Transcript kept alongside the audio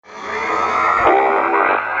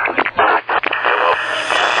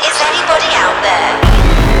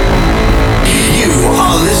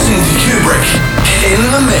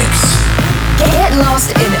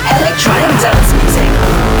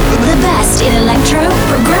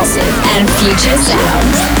and future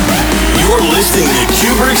sounds. You're listening to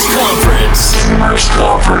Cuebrick's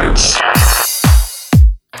Conference.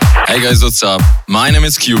 Hey guys, what's up? My name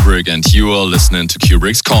is Cuebrick and you are listening to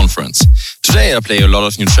Cuebrick's Conference. Today I play a lot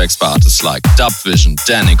of new tracks by artists like Dubvision,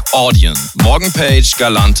 Danik, Audion, Morgan Page,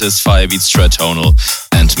 Galantis, Firebeat, Stratonal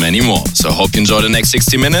and many more. So I hope you enjoy the next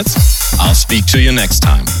 60 minutes. I'll speak to you next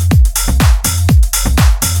time.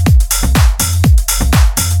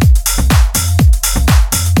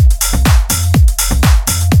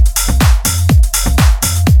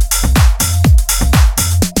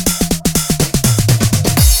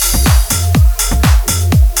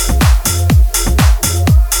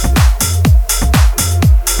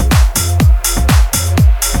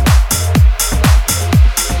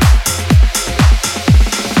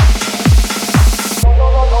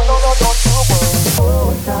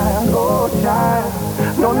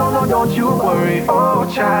 Don't you worry, oh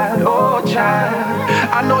child,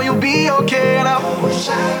 I know you'll be okay now.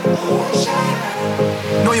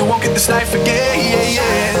 No, you won't get this life again,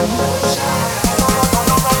 yeah.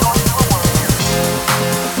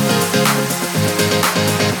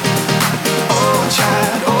 Oh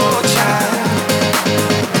child, oh child.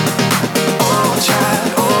 Oh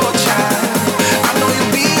child, oh child, I know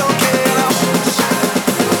you'll be okay now.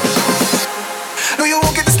 No, you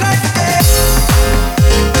won't get this life again.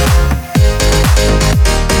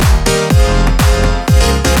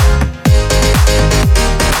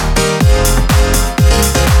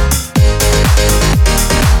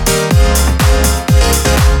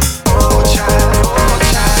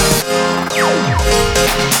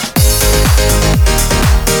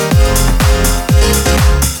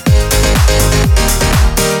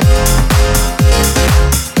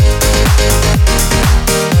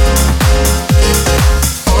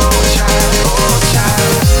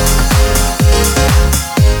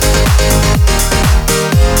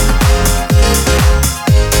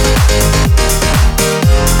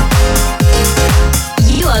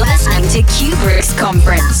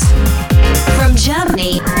 Conference. From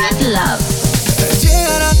Germany, love.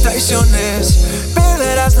 Llegarán traiciones,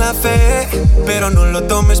 perderás la fe, pero no lo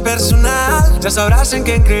tomes personal, ya sabrás en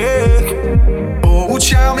quién creer. Oh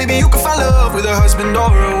child, maybe you can find love with a husband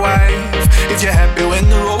or a wife. If you're happy when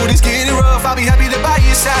the road is getting rough, I'll be happy to by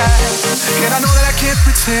your side. And I know that I can't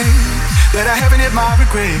pretend that I haven't had my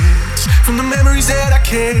regrets. From the memories that I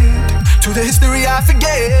kept to the history I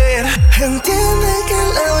forget. Entiende que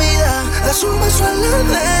la vida das un paso a la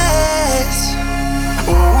vez.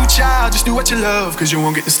 Oh child, just do what you love, cause you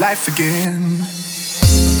won't get this life again.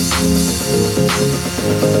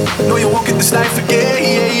 No, you won't get this life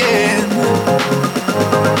again.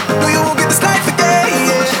 No, you won't get this life again.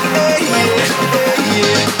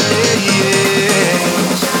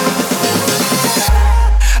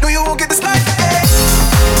 No, you won't get this life again.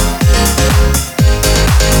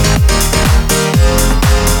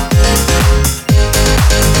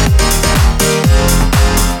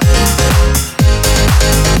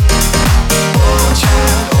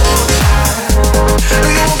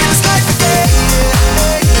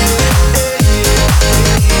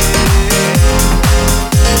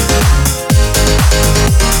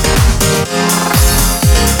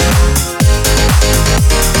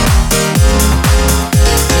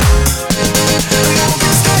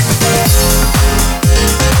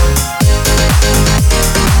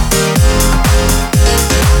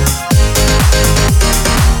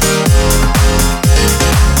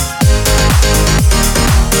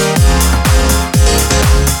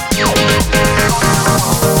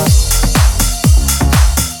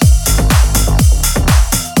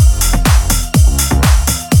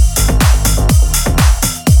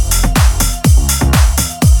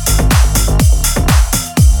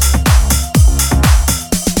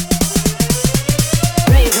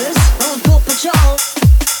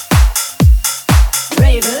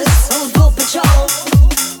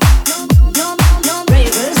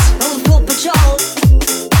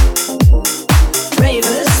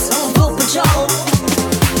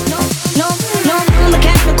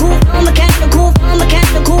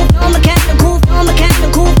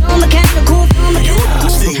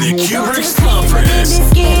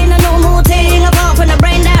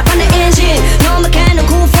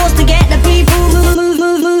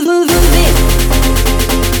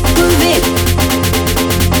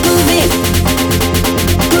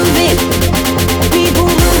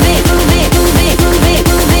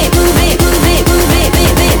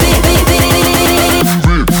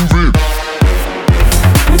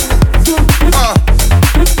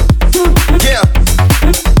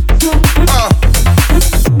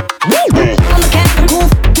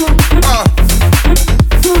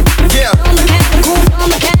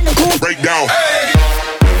 Now.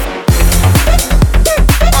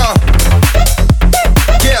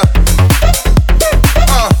 Yeah.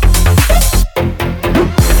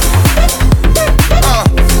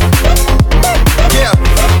 Yeah.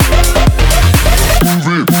 Move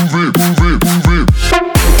it, move it, move it, move it.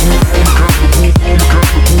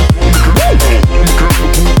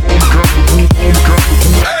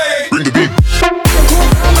 Bring the beat.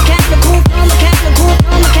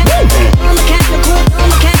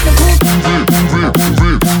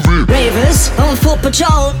 Ravers on foot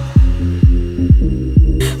patrol.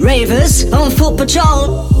 Ravers on foot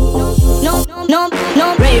patrol. No, no,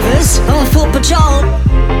 no. Ravers on foot patrol.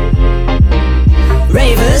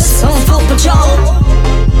 Ravers on foot patrol.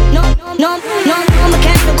 No, no, no. On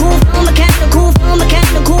mechanical, on mechanical, on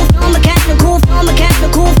mechanical, on mechanical, on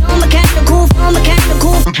mechanical, on mechanical, on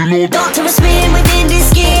mechanical. Doctor was spinning within the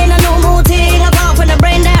skin. A normal thing apart from the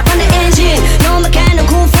brain that run the engine. No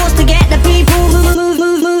mechanical force to get the people move, move,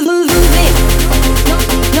 move, move, move, moving. No,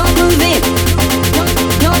 no moving. No,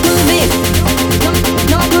 no moving. No,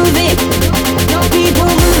 no moving. No people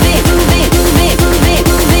moving, moving, moving, moving,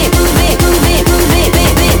 moving, moving, moving, moving, moving,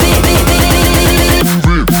 moving, moving, moving.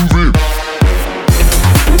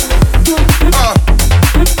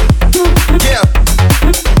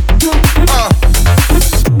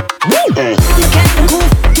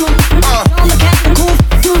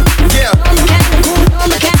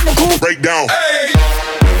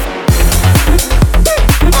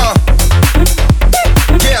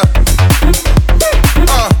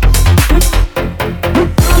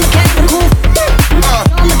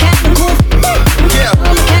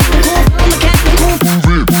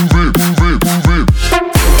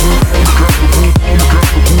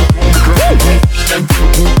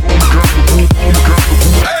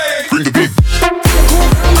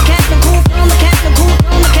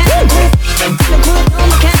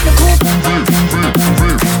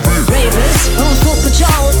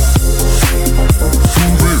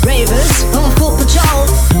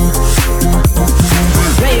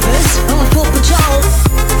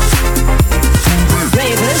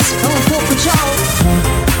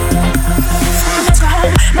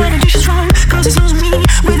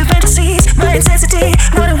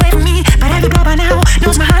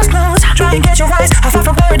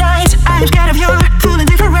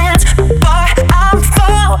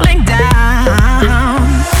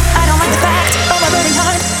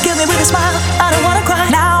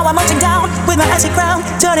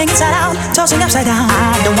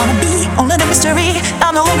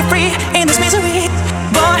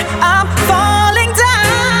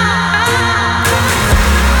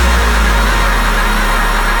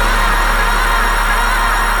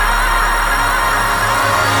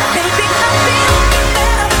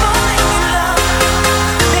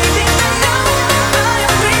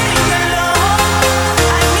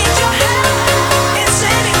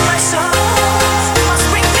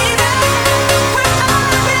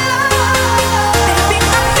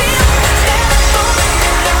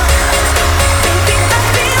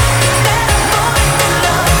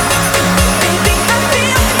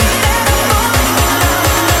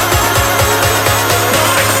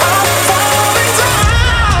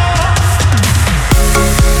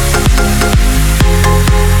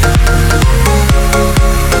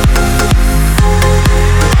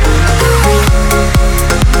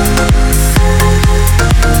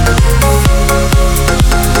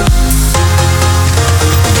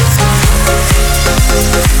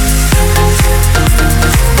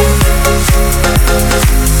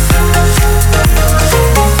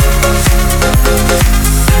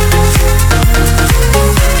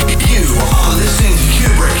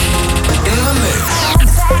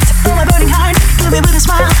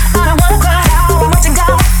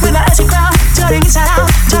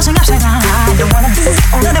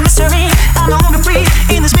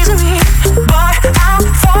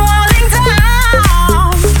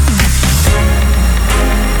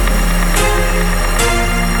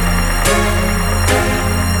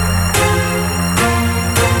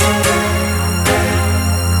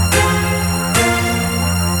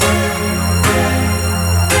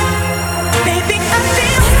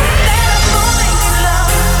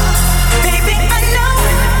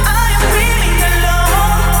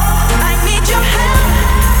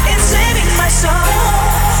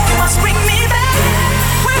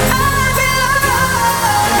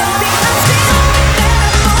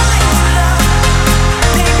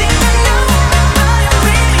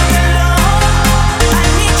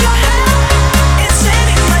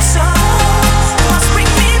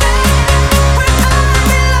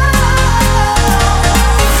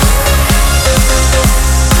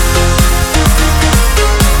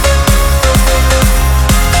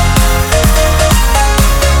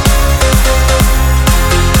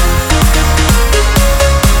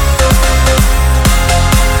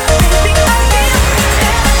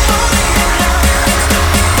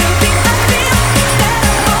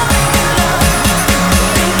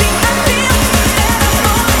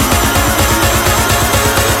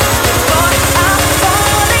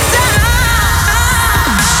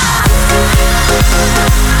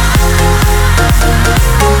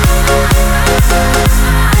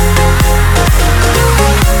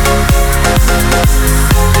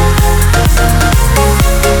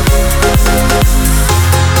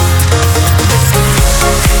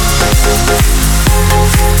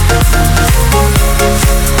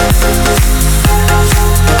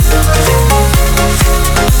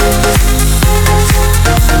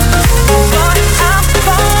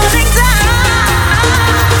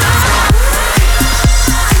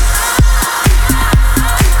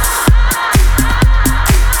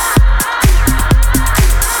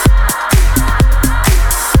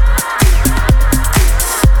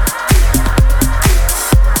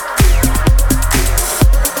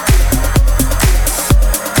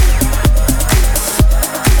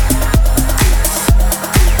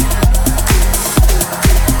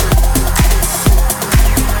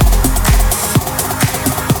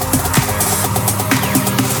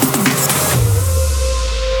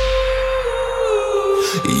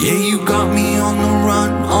 Yeah, you got me on the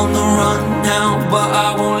run now, but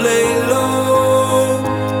I won't lay low.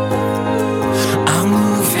 I'll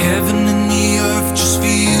move heaven and the earth just for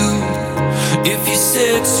you, if you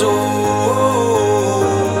said so.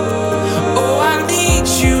 Oh, I need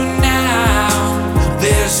you now,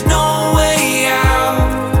 there's no way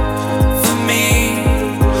out for me.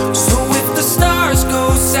 So if the stars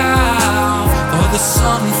go south or the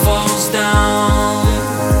sun falls down,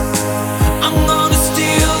 I'm gonna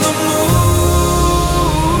steal the moon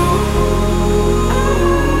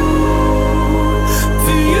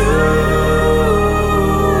for you.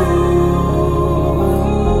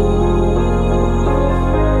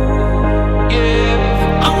 Yeah,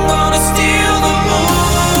 I'm gonna steal the moon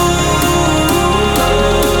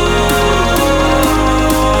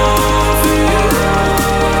for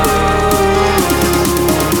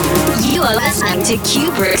you. You are listening to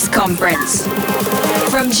Cuebrick's Conference.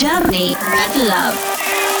 From Germany with love.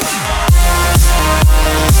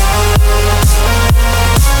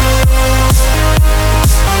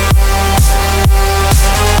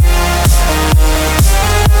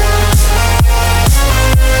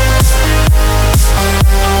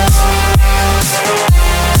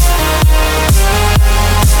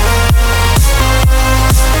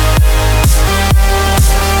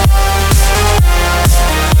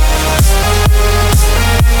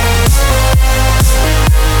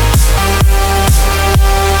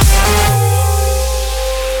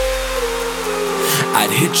 I'd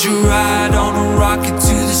hitch a ride on a rocket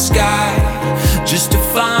to the sky just to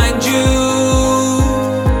find you.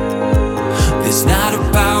 There's not a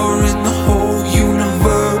power in the whole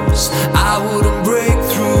universe I wouldn't break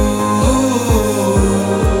through.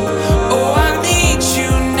 Oh, I need you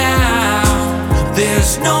now,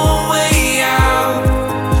 there's no way out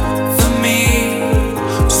for me.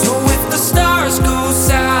 So if the stars go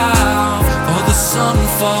south or the sun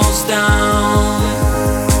falls down,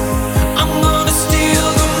 I'm gonna steal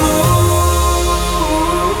the moon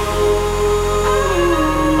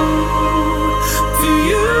for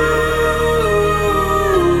you.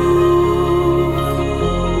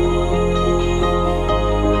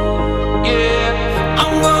 Yeah,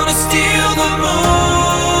 I'm gonna steal the moon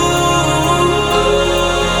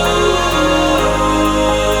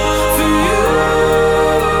for you.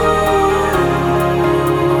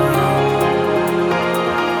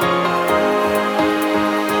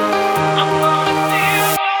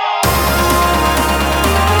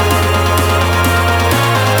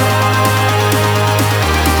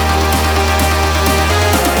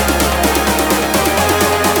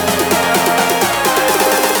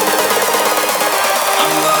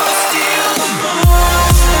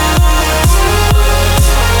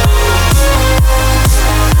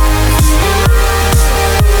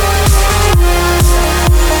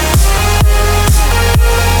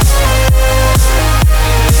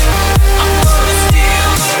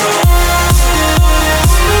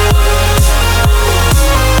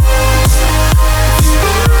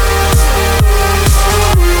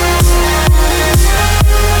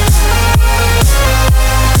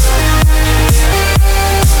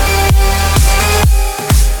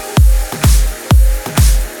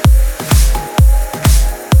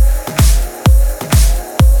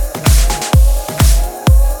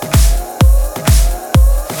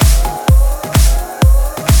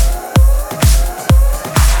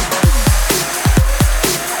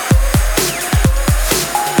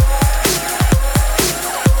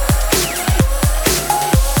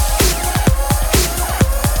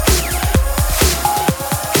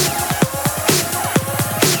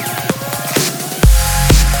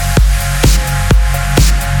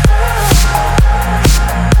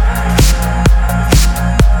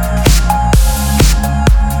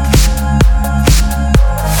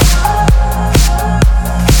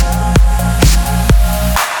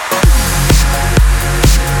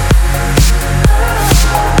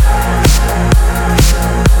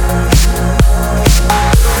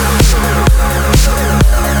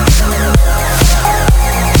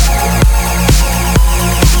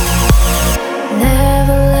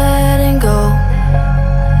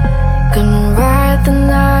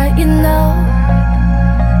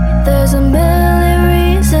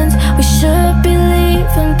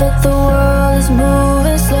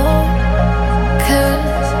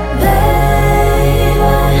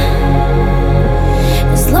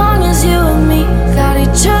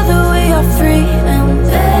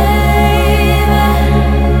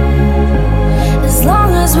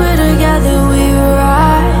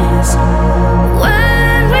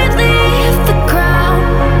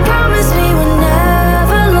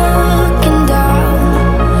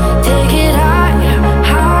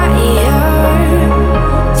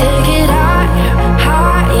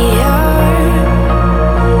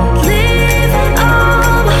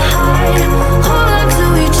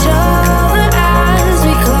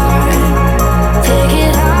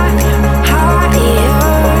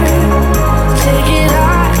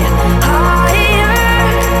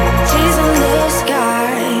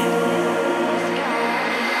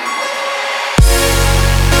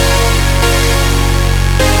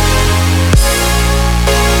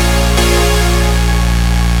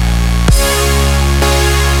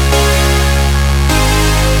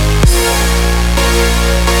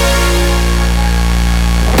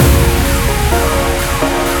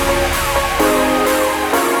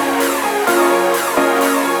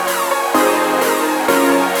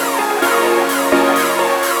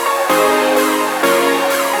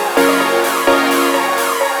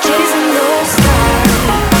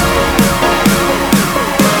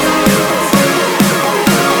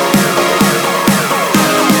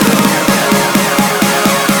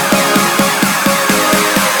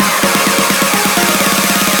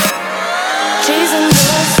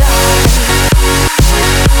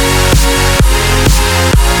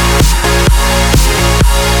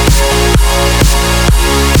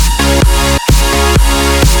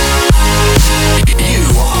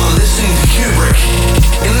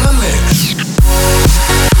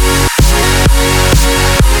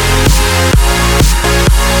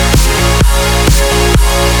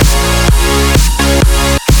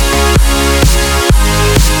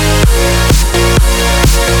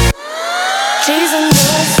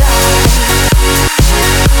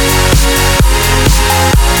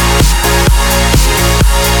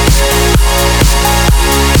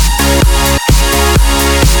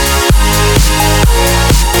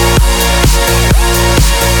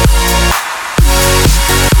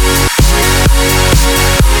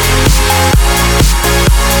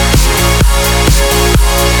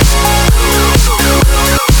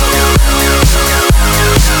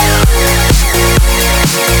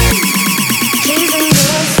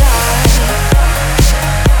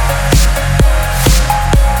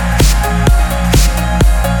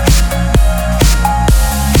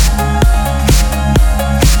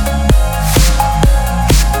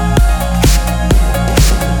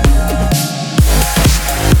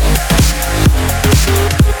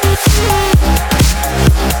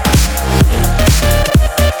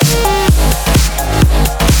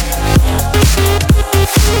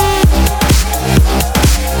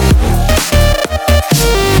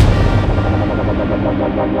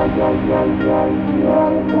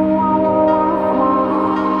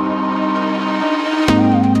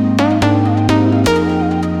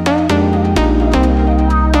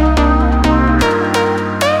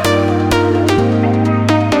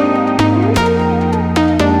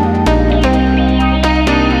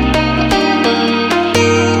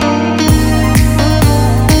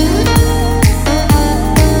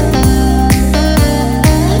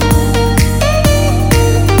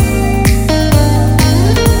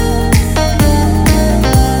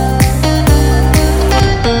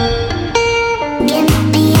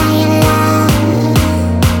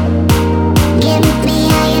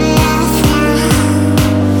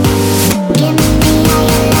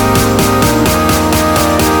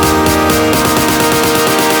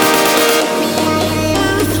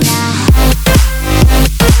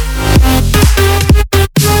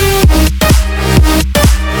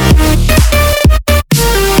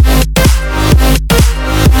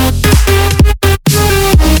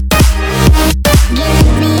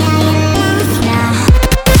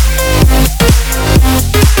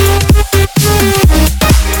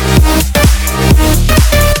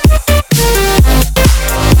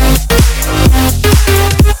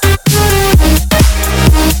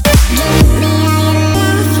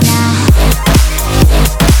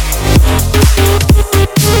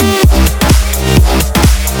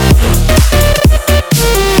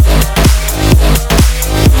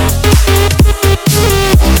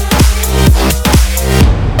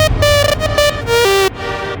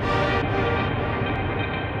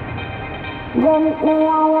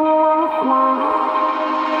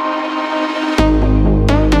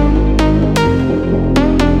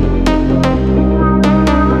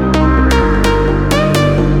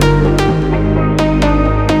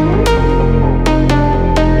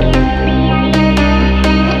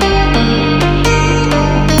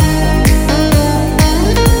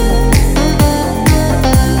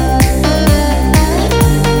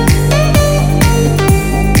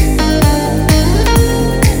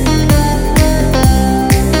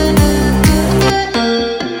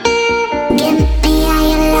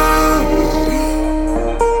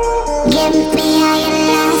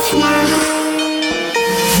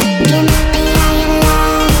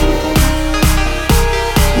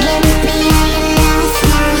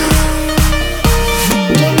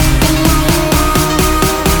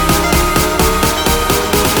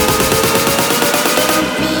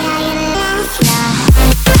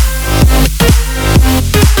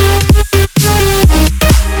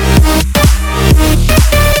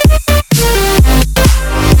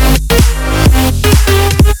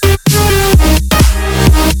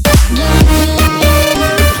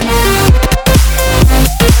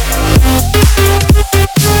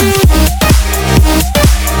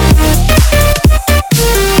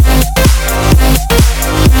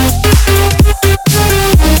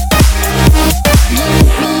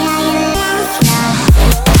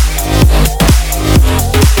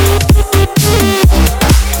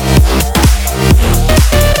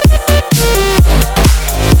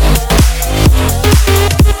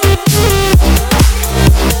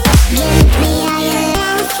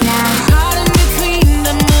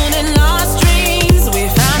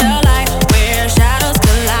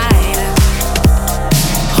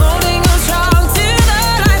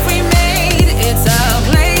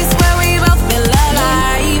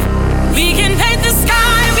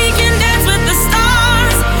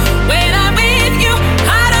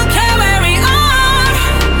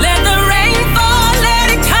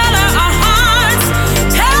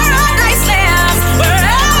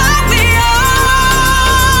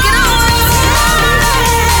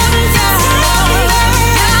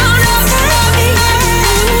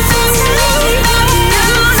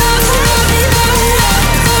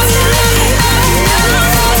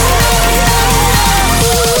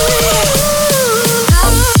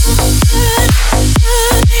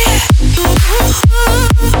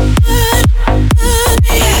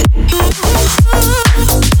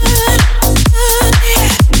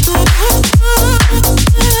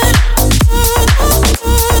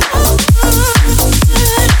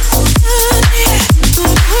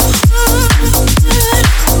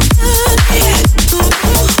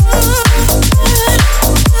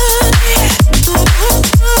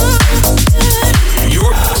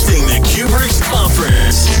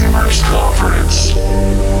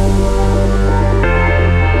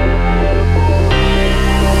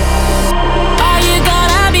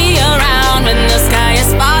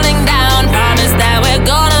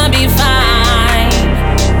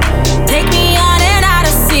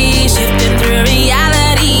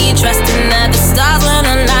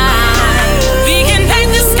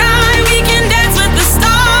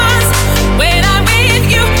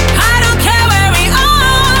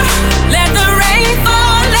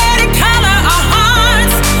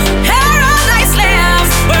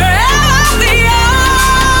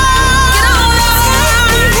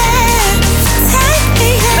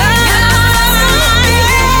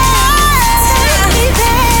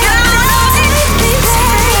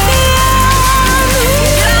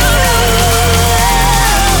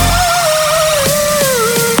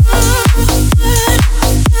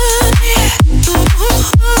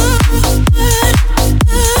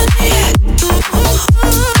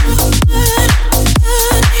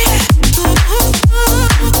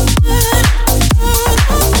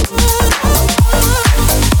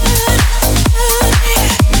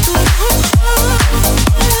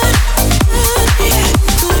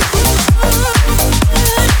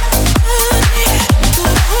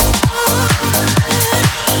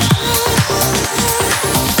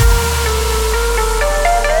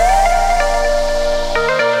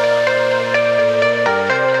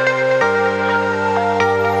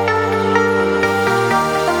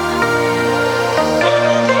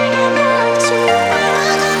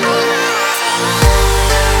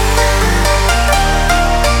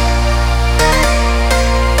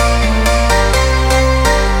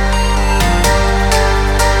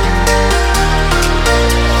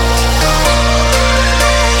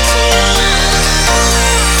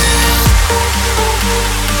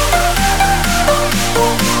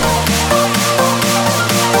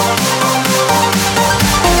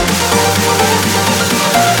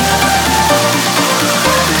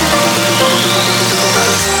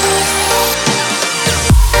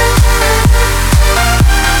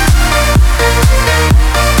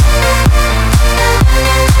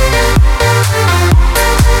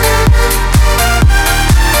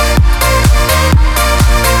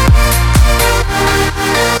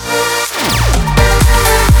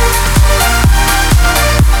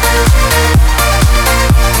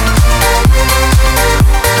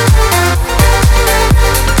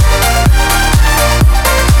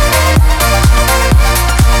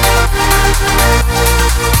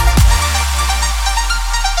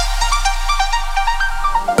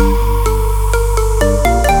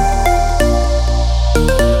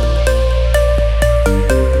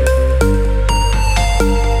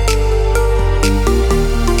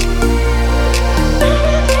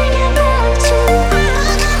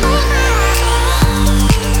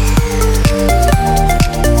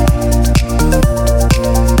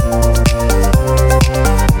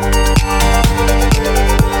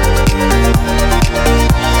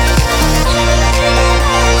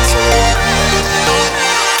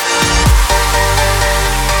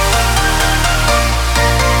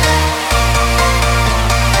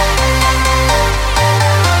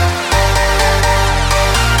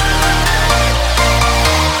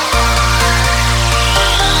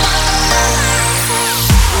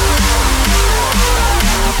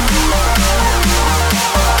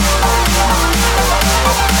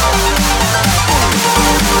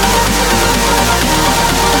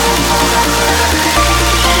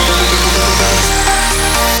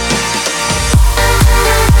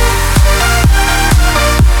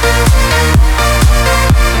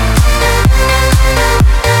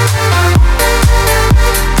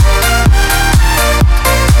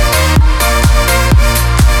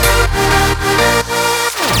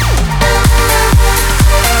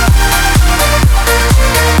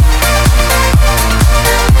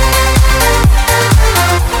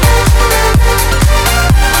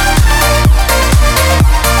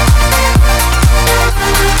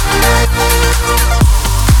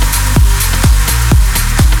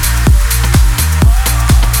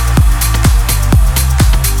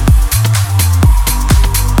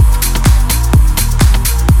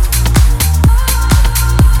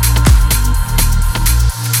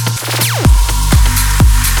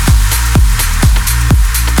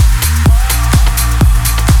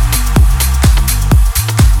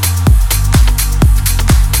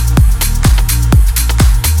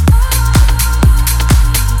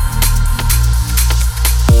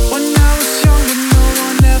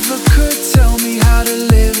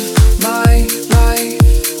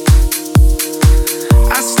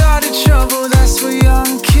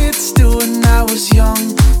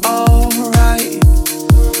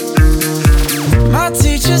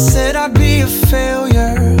 just said I'd be a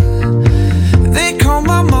failure. They call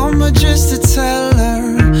my mama just to tell her,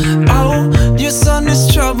 oh, your son is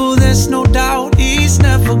trouble, there's no doubt. He's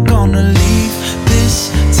never gonna leave this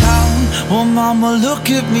town. Well, mama, look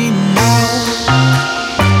at me now.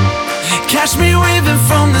 Catch me waving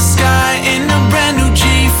from the sky in a brand new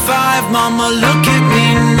G5. Mama, look at me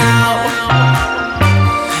now.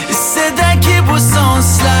 You said that kid was on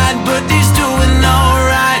slide, but he's doing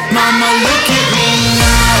alright. Mama, look at me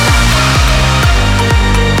now.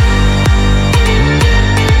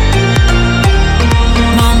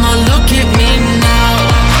 Mama, look at me now.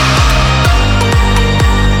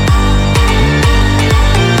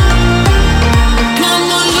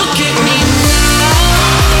 Mama, look at me now.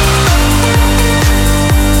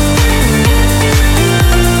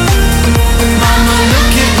 Mama,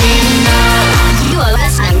 look at me now. You are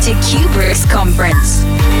listening to Cuebrick's Conference.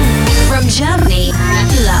 From Germany,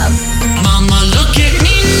 love. Mama, look at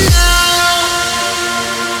me now.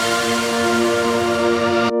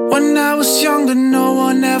 When I was younger, no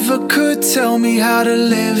one ever could tell me how to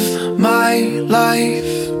live my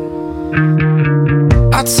life.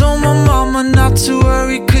 I told my mama not to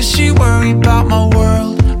worry, cause she worried about my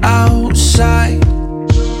world outside.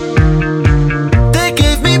 They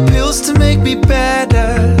gave me pills to make me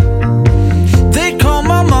better. They called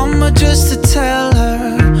my mama just to tell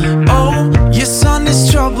her, oh, your son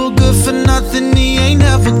is trouble, good for nothing. He ain't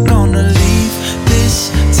never gonna leave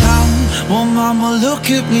this town. Well, mama, look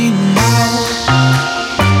at me now.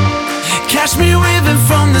 Catch me waving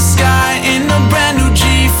from the sky in a brand new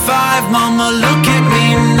G5. Mama, look at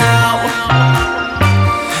me now.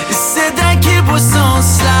 You said that kid was on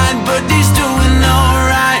slide, but he's doing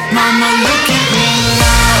alright. Mama, look at me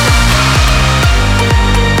now.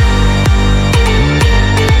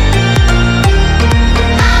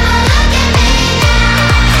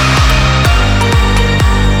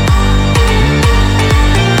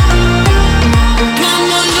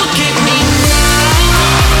 Mama, look at me now.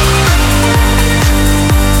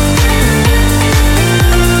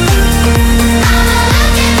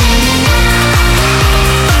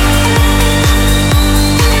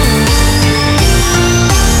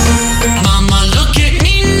 Mama, look at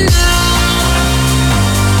me now.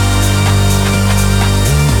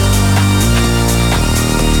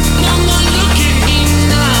 Mama, look at me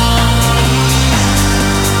now.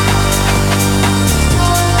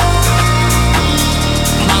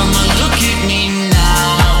 Mama, look at me now.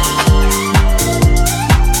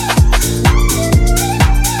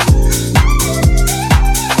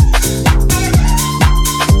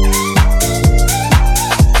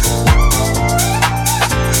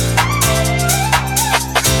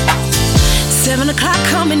 Seven o'clock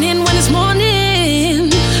coming in when it's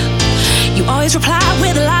morning. You always reply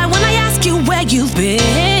with a lie when I ask you where you've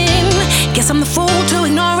been. Guess I'm the fool to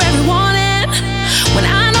ignore every warning. When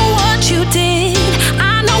I know what you did,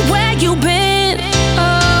 I know where you've been.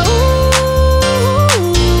 Oh,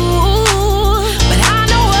 but I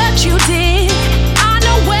know what you did, I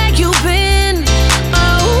know where you've been.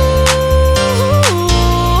 Oh,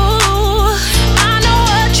 I know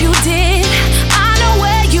what you did, I know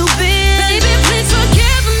where you've been. Baby, please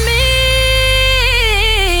forgive me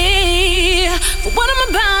for what I'm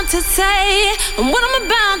about to say and what I'm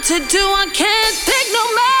about to do. I can't take no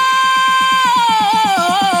more.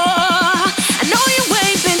 I know you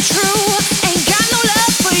ain't been true, ain't got no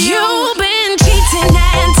love for you. You've been cheating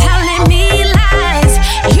and telling me lies.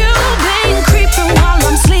 You've been creeping while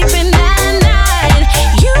I'm sleeping at night.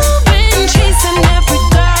 You've been chasing every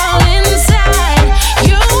girl inside.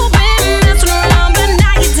 You've been messing around, but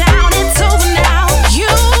now you're down, it's over now.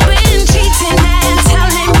 You've been cheating and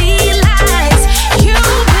telling me lies.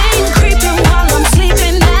 You've been creeping while I'm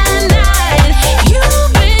sleeping at night.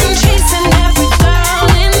 You've been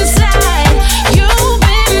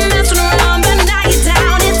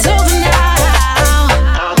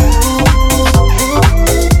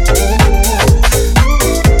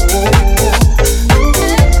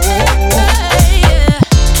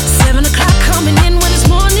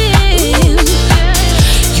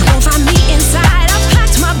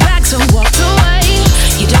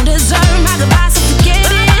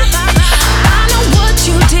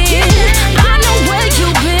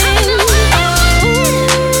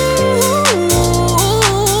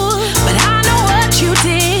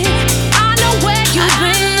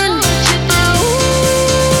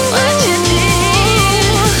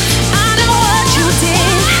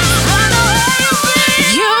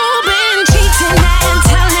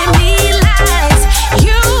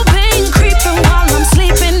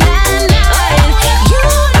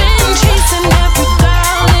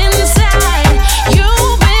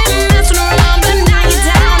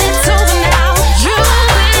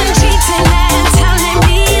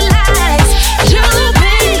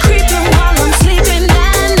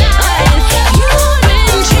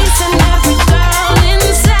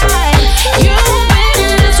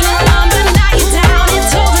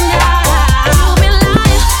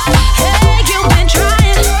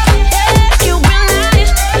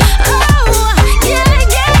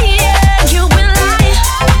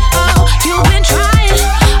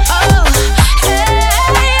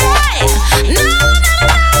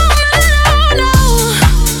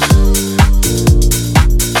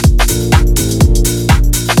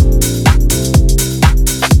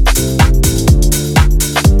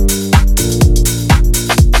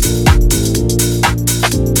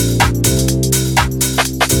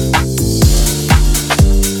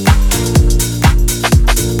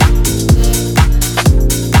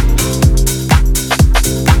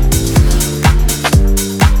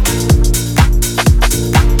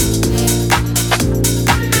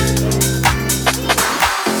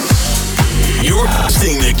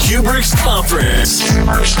Conference.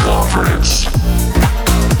 Cuebrick's Conference.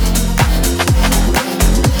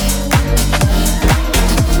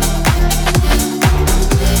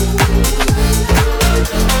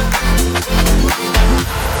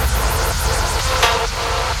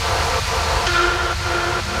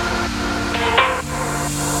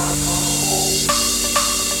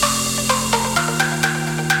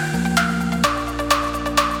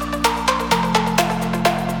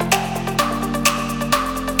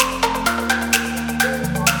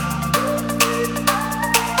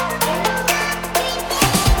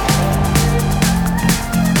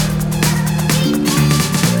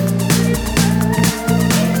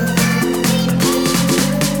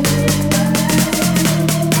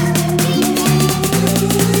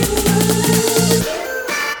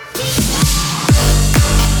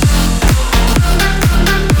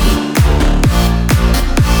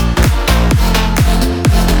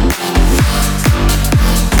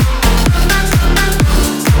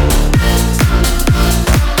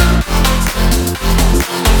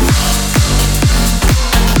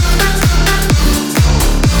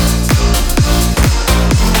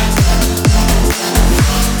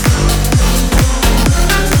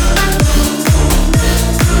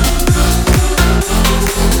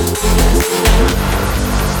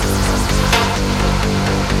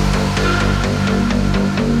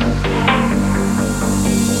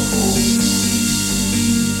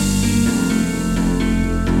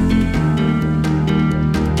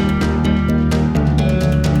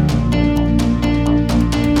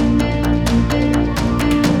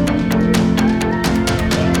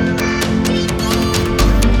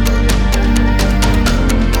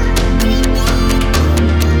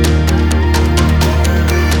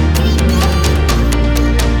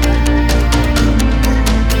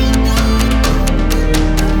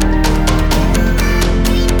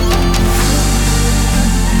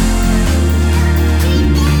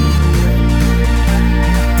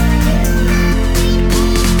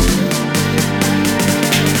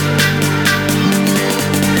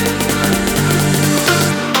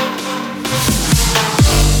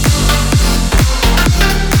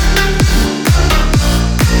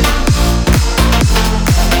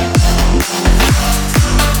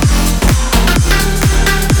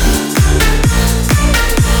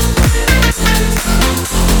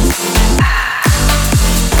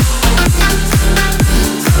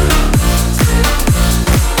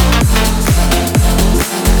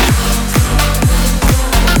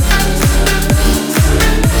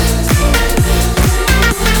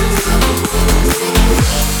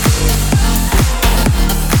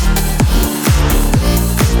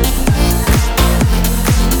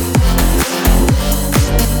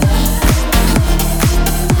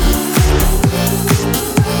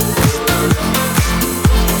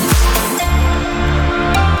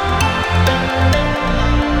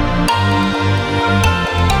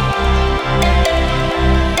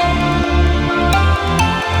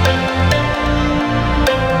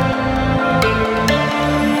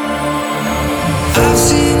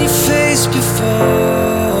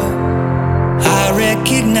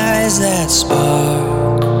 recognize that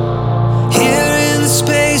spark. Here in the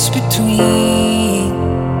space between,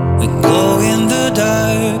 we glow in the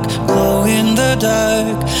dark, glow in the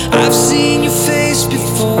dark. I've seen your face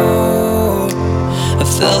before, I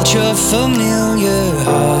felt your familiar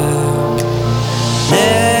heart.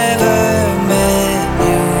 Never met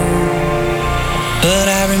you, but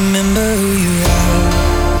I remember who you are.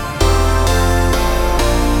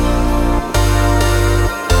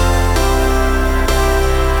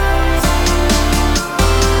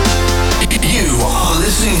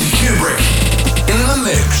 Listening to Cuebrick in the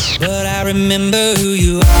mix. But I remember who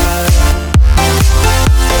you are.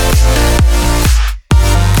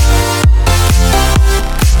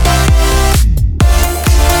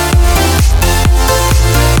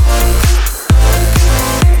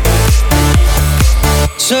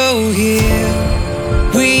 So here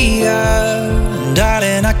we are,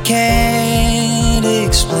 darling, I can't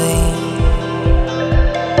explain.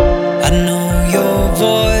 I know your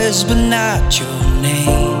voice, but not your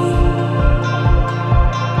name.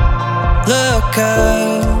 Look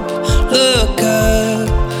up,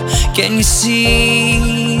 can you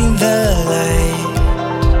see the light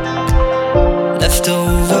left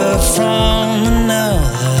over from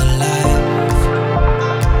another life?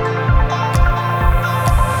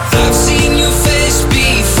 I've seen your face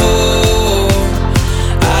before,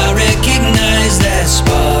 I recognize that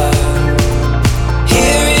spark.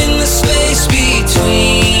 Here in the space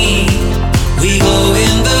between, we glow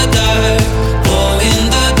in the dark, glow in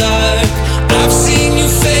the dark. I've seen your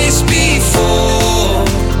face before,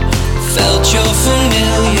 felt your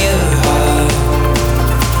familiar heart.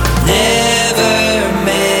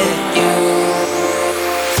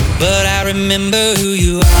 but I remember who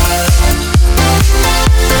you are.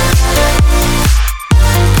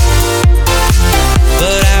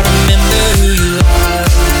 But I remember who you are.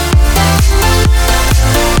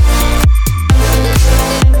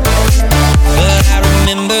 But I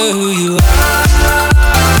remember who you are.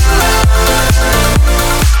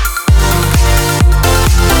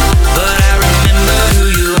 But I remember who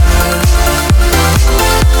you are.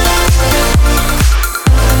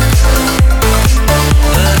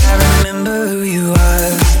 But I remember who you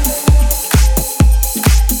are.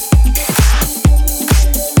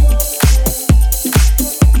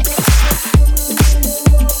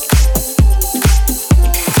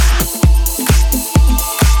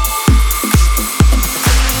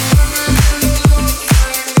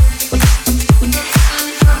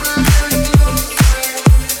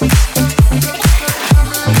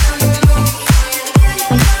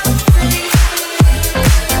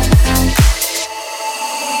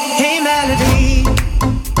 Hey melody,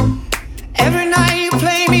 every night you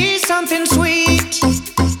play me something sweet,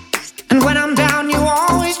 and when I'm down you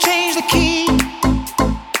always change the key.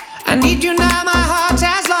 I need you now, my heart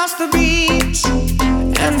has lost the beat,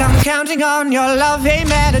 and I'm counting on your love. Hey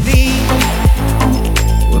melody,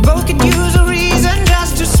 we both could use a reason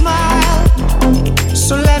just to smile,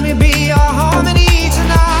 so let me be your harmony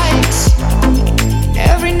tonight.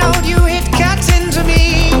 Every note you hit cuts into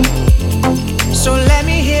me, so let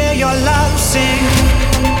me hear your love sing.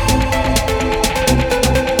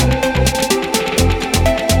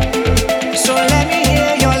 So let me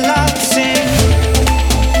hear your love sing.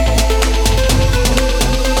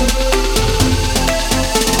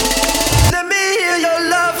 Let me hear your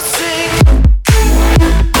love sing.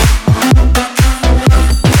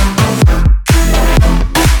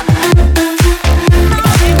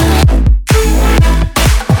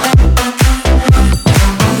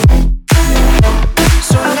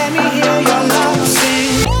 So let me hear your love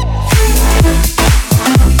sing.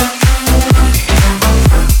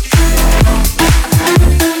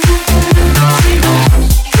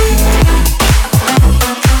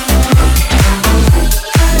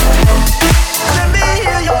 Let me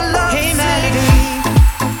hear your love. Hey melody,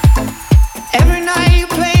 every night you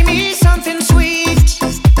play me something sweet,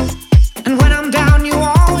 and when I'm down you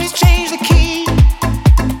always change the key.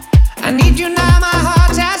 I need you now, my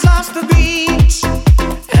heart has lost the beat,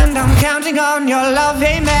 and I'm counting on your love.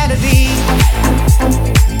 Hey melody,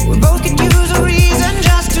 we both could use a reason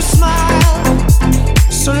just to smile,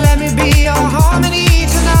 so let me be your harmony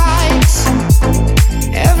tonight.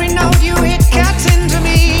 Every note you hit cuts into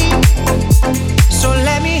me, so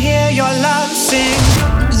let me hear your love sing.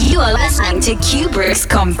 You are listening to Cuebrick's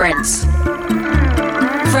Conference.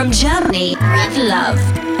 From Germany with love.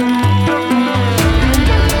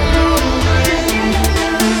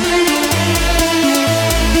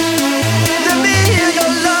 Let me hear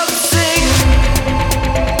your love sing.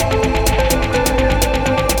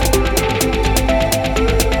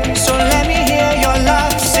 So let me hear your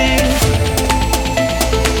love sing.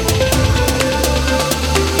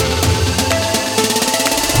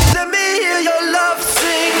 Let me hear your love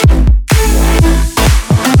sing.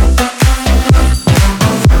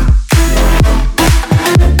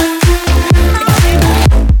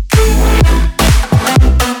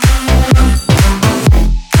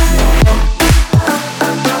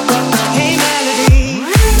 Hey melody,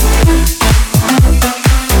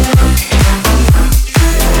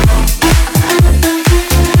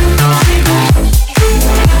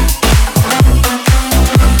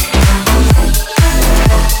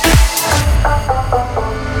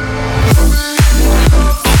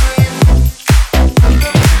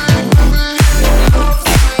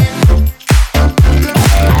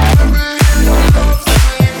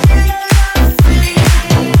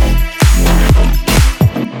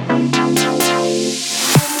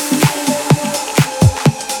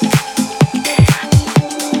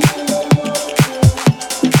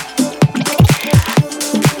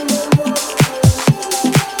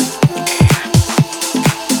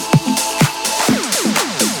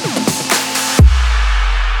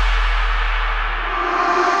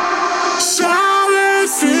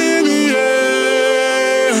 Silence in the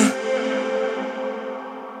air,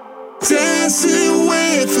 dancing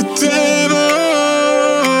with the devil.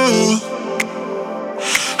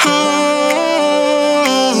 Oh,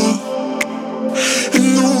 and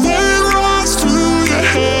the wind runs through your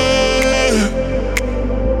hair.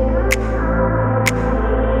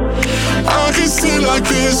 I can stay like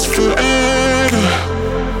this forever.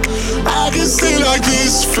 I can stay like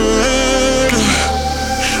this forever.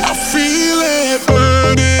 I feel it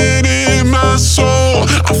burning in my soul.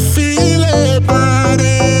 I feel it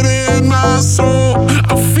burning in my soul.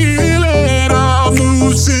 I feel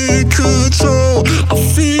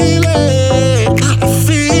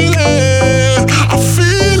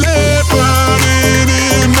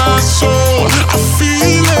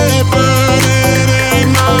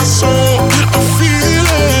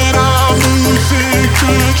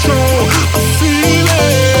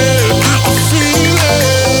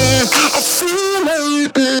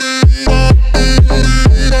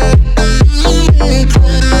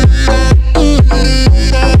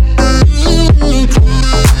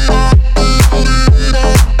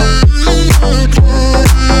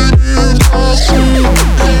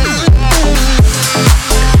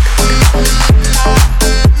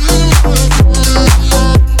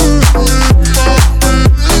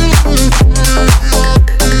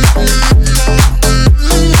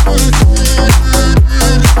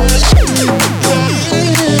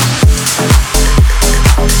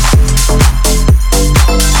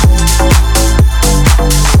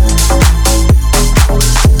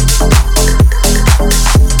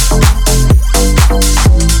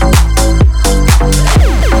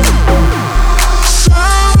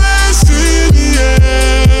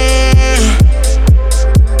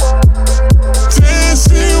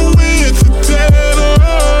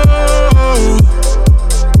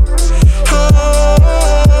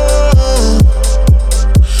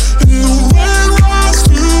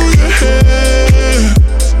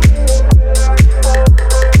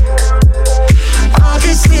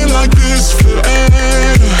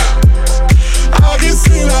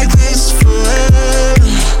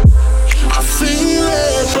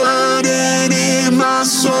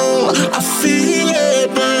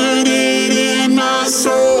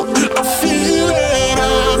I feel it,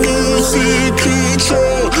 I'm losing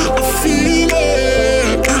control. I feel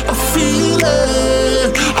it, I feel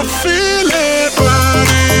it, I feel it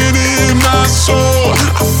burning in my soul.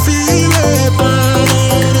 I feel it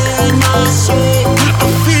burning in my soul. I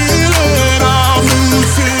feel it, I'm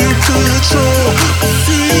losing control. I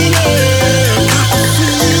feel it, I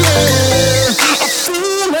feel it, I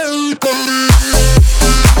feel it burning.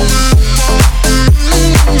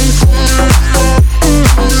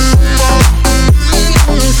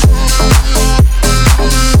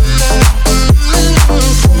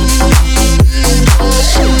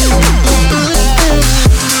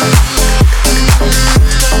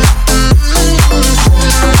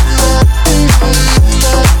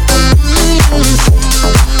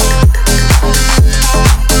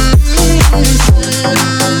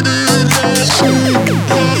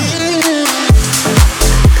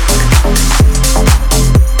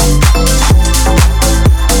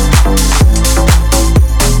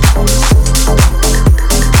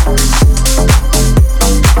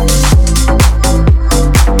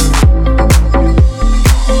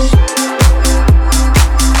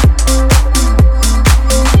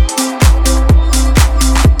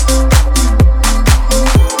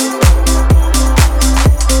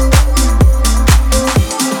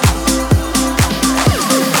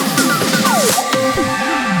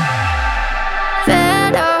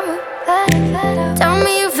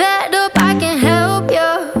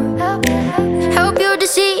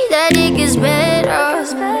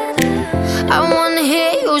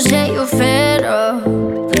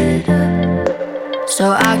 So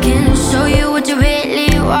I can show you what you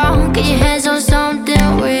really want. Get your hands on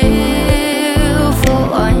something real for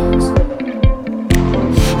once.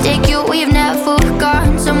 Take you where you've never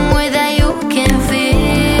gone, somewhere that you can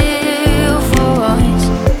feel for once.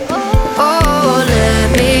 Oh,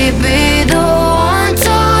 let me be the one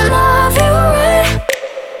to love you right.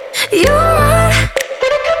 You right.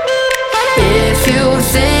 If you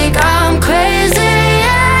think I'm crazy,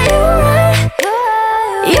 yeah, you right.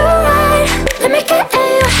 You right. Let me get in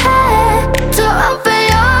your head to open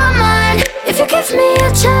your mind. If you give me a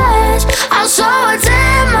chance, I'll show what's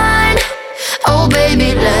in mine. Oh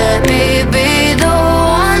baby, let me be the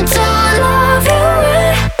one to love you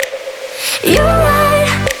right. You right.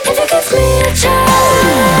 If you give me a chance.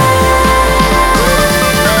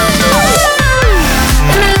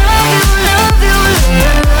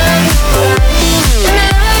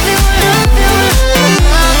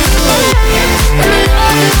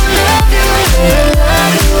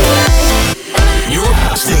 You're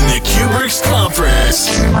hosting the Cuebrick's Conference.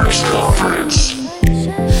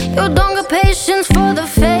 You don't got patience for the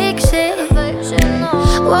fake shit.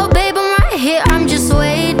 Well, babe, I'm right here, I'm just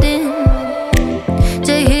waiting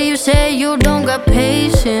to hear you say you don't got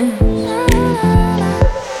patience.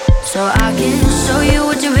 So I can show you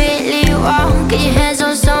what you really want. Get your hands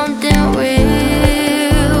on something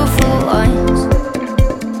real for once.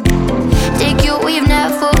 Take you where you've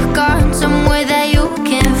never gone, somewhere that you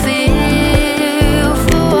can feel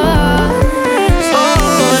for once.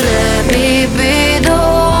 Oh, let me be the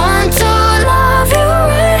one to love you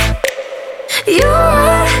right. You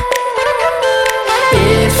right.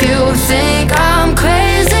 If you think I'm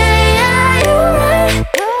crazy, yeah, you right.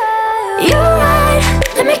 You right.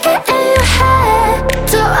 Let me get in your head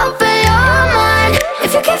to open your mind.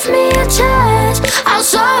 If you give me a chance, I'll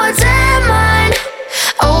show what's in mine.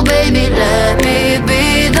 Oh baby, let me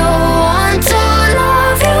be the one to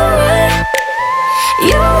love you right.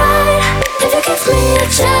 You right. If you give me a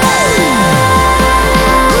chance.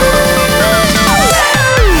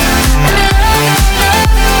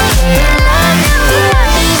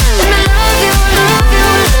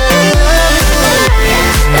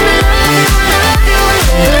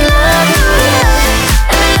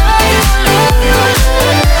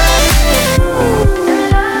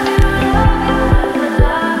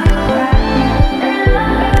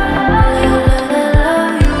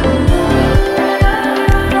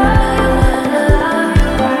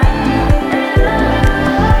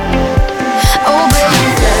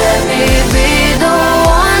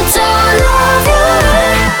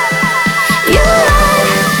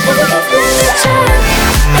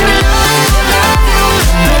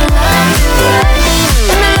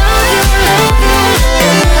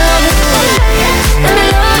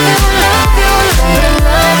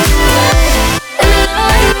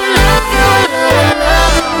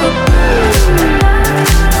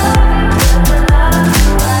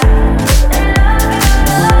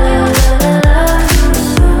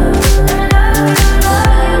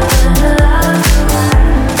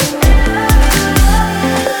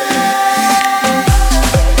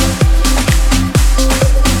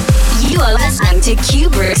 listening to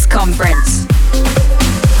Cuebrick's Conference.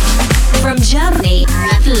 From Germany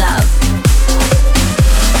with love.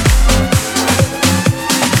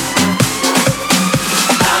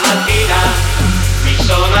 Stamattina mi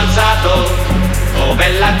sono alzato, oh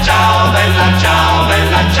bella ciao, bella ciao,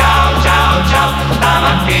 bella ciao, ciao, ciao.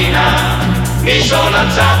 Stamattina mi sono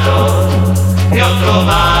alzato e ho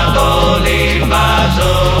trovato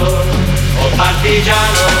l'invasor. Oh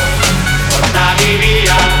partigiano, portami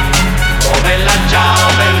via, oh bella ciao,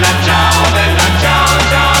 bella ciao, bella ciao,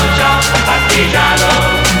 ciao, ciao. Partigiano,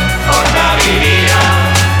 portami via,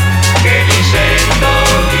 che mi sento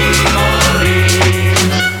di morire.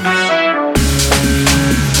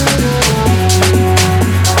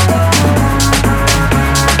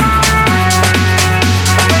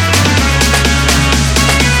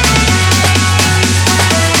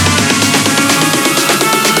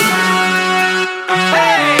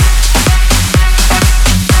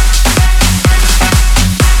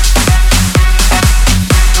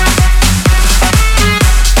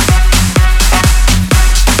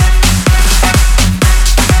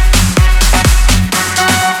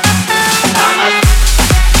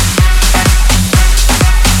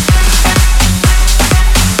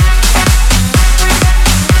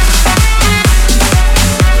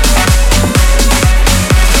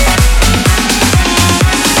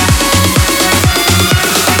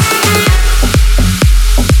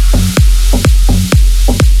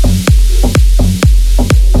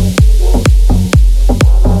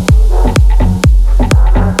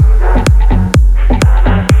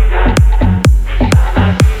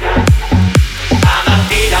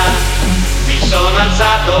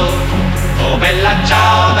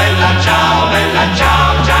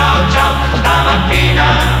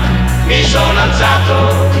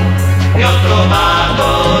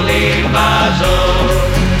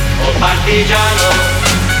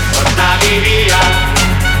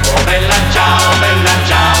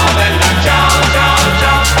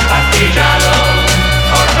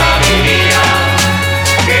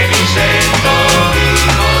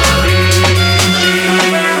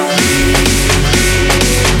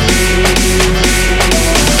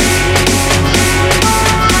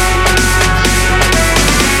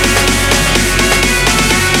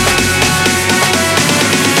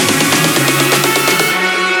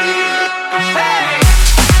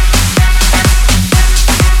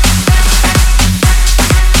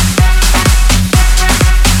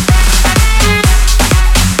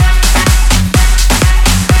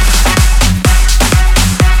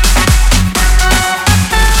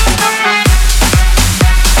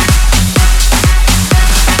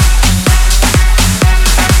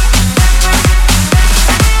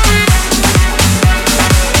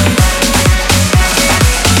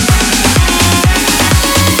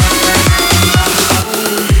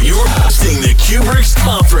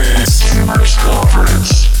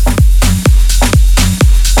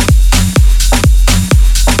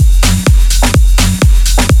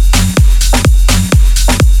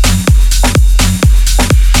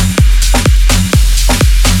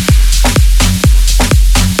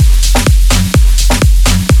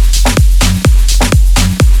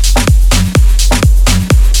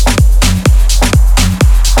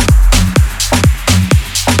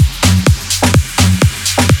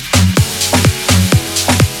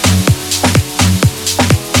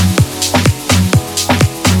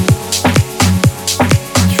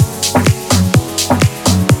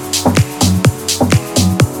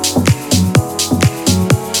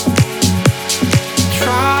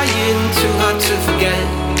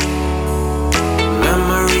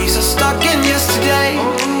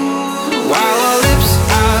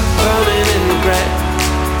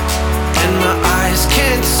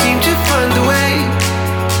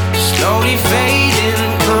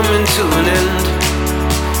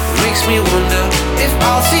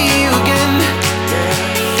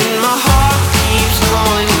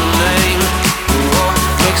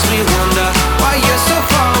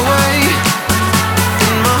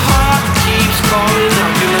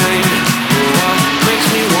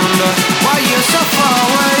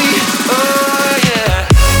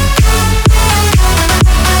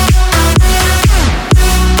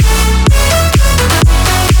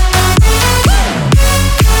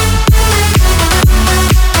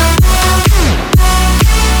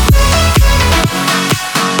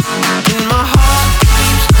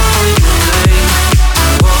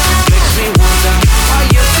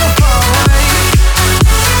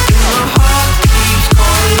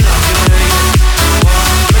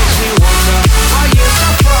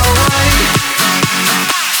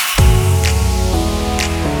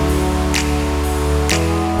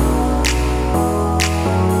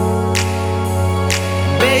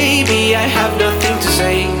 Maybe I have nothing to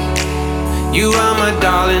say. You are my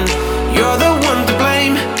darling, you're the one to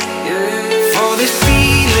blame for this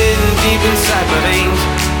feeling deep inside my veins.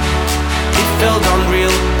 It felt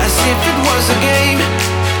unreal, as if it was a game.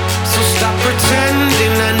 So stop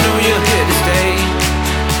pretending, I know you're here to stay.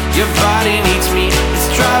 Your body needs me,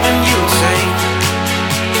 it's driving you insane.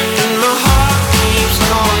 And my heart keeps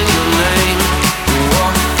calling your name.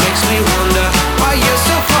 What makes me wonder why you're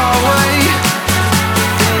so far away.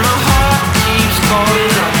 And my heart keeps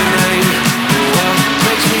calling out your name. What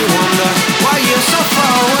makes me wonder why you're so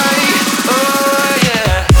far away. Oh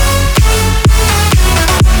yeah.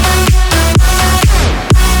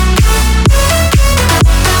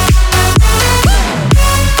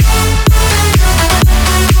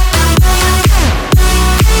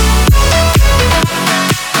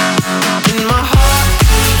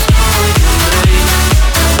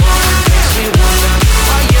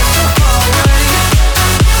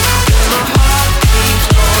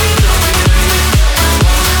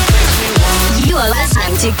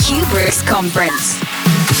 To Cuebrick's Conference.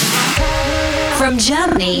 From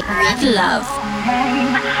Germany with love.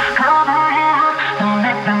 Don't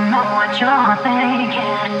let them know what you're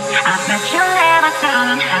thinking. I bet you never tell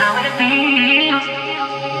them how it feels.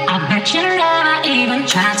 I bet you never even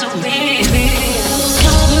try to reveal.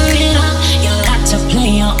 Cover it up, you like to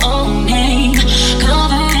play your own game.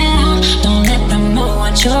 Cover it up, don't let them know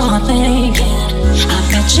what you're thinking. I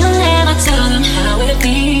bet you never tell them how it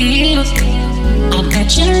feels. I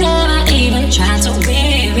bet you never even try to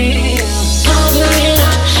reveal.